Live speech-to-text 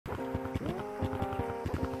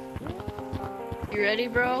You ready,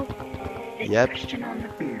 bro? Yep.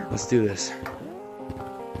 Let's do this.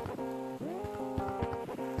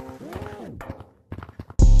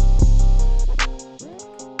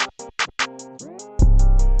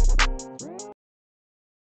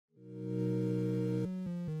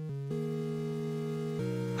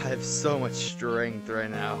 I have so much strength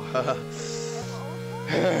right now.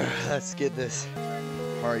 Let's get this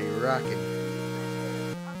party rocking.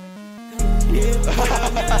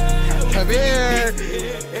 Come here!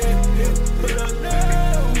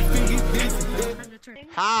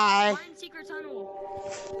 Hi!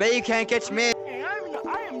 Bet you can't catch me! Hey, I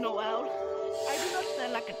am no L. I do not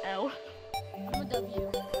stand like an L. I'm a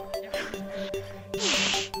W.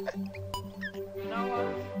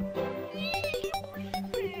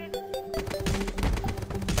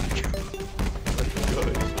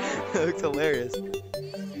 That looks hilarious.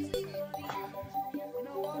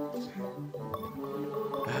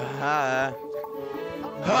 Ah.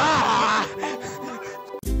 Ah.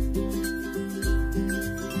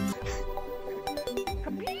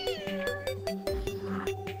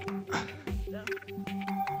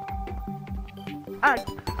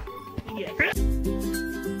 Yes.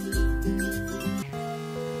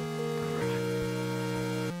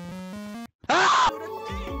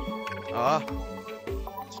 Ah.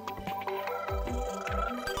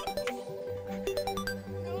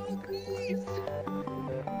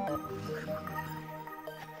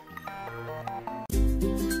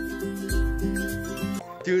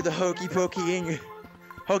 Do the hokey pokey in your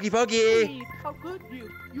hokey pokey. Hey, how good you?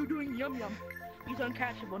 You're doing yum yum. He's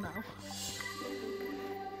uncatchable now.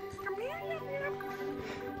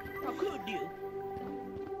 How could you?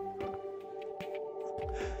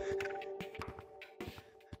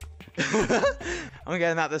 I'm gonna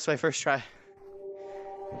get him out this way first try.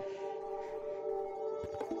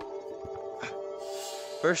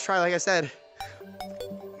 First try, like I said.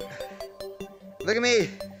 Look at me.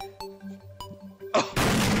 Oh.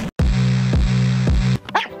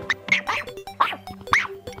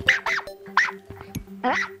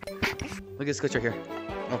 Look at this glitch right here.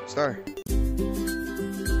 Oh, star.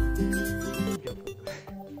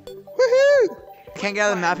 Woohoo! Can't get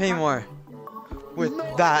out of the map anymore. With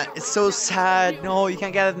that, it's so sad. No, you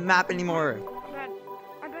can't get out of the map anymore.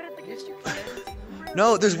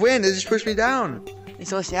 No, there's wind. It just pushed me down. It's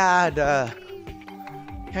so sad.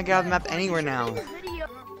 Can't get out of the map anywhere now.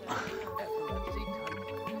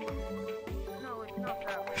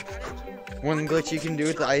 One glitch you can do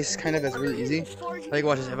with the ice, kind of, that's really easy. Like,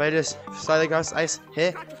 watch this. If I just slide across the ice,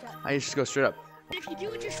 hit, I just go straight up.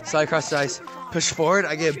 Slide across the ice, push forward,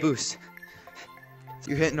 I get a boost.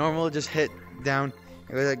 You hit normal, just hit down,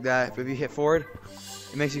 it goes like that. But if you hit forward,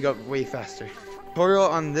 it makes you go way faster. Tutorial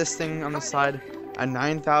on this thing on the side at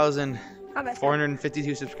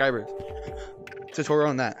 9,452 subscribers. Tutorial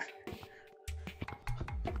on that.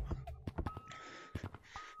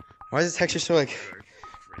 Why is the texture so like?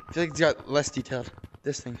 I feel like it's got less detailed.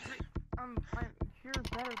 This thing. You're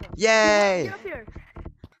better though. Yay! Get up here.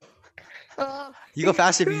 You go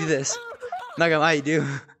faster if you do this. Not gonna lie, you do.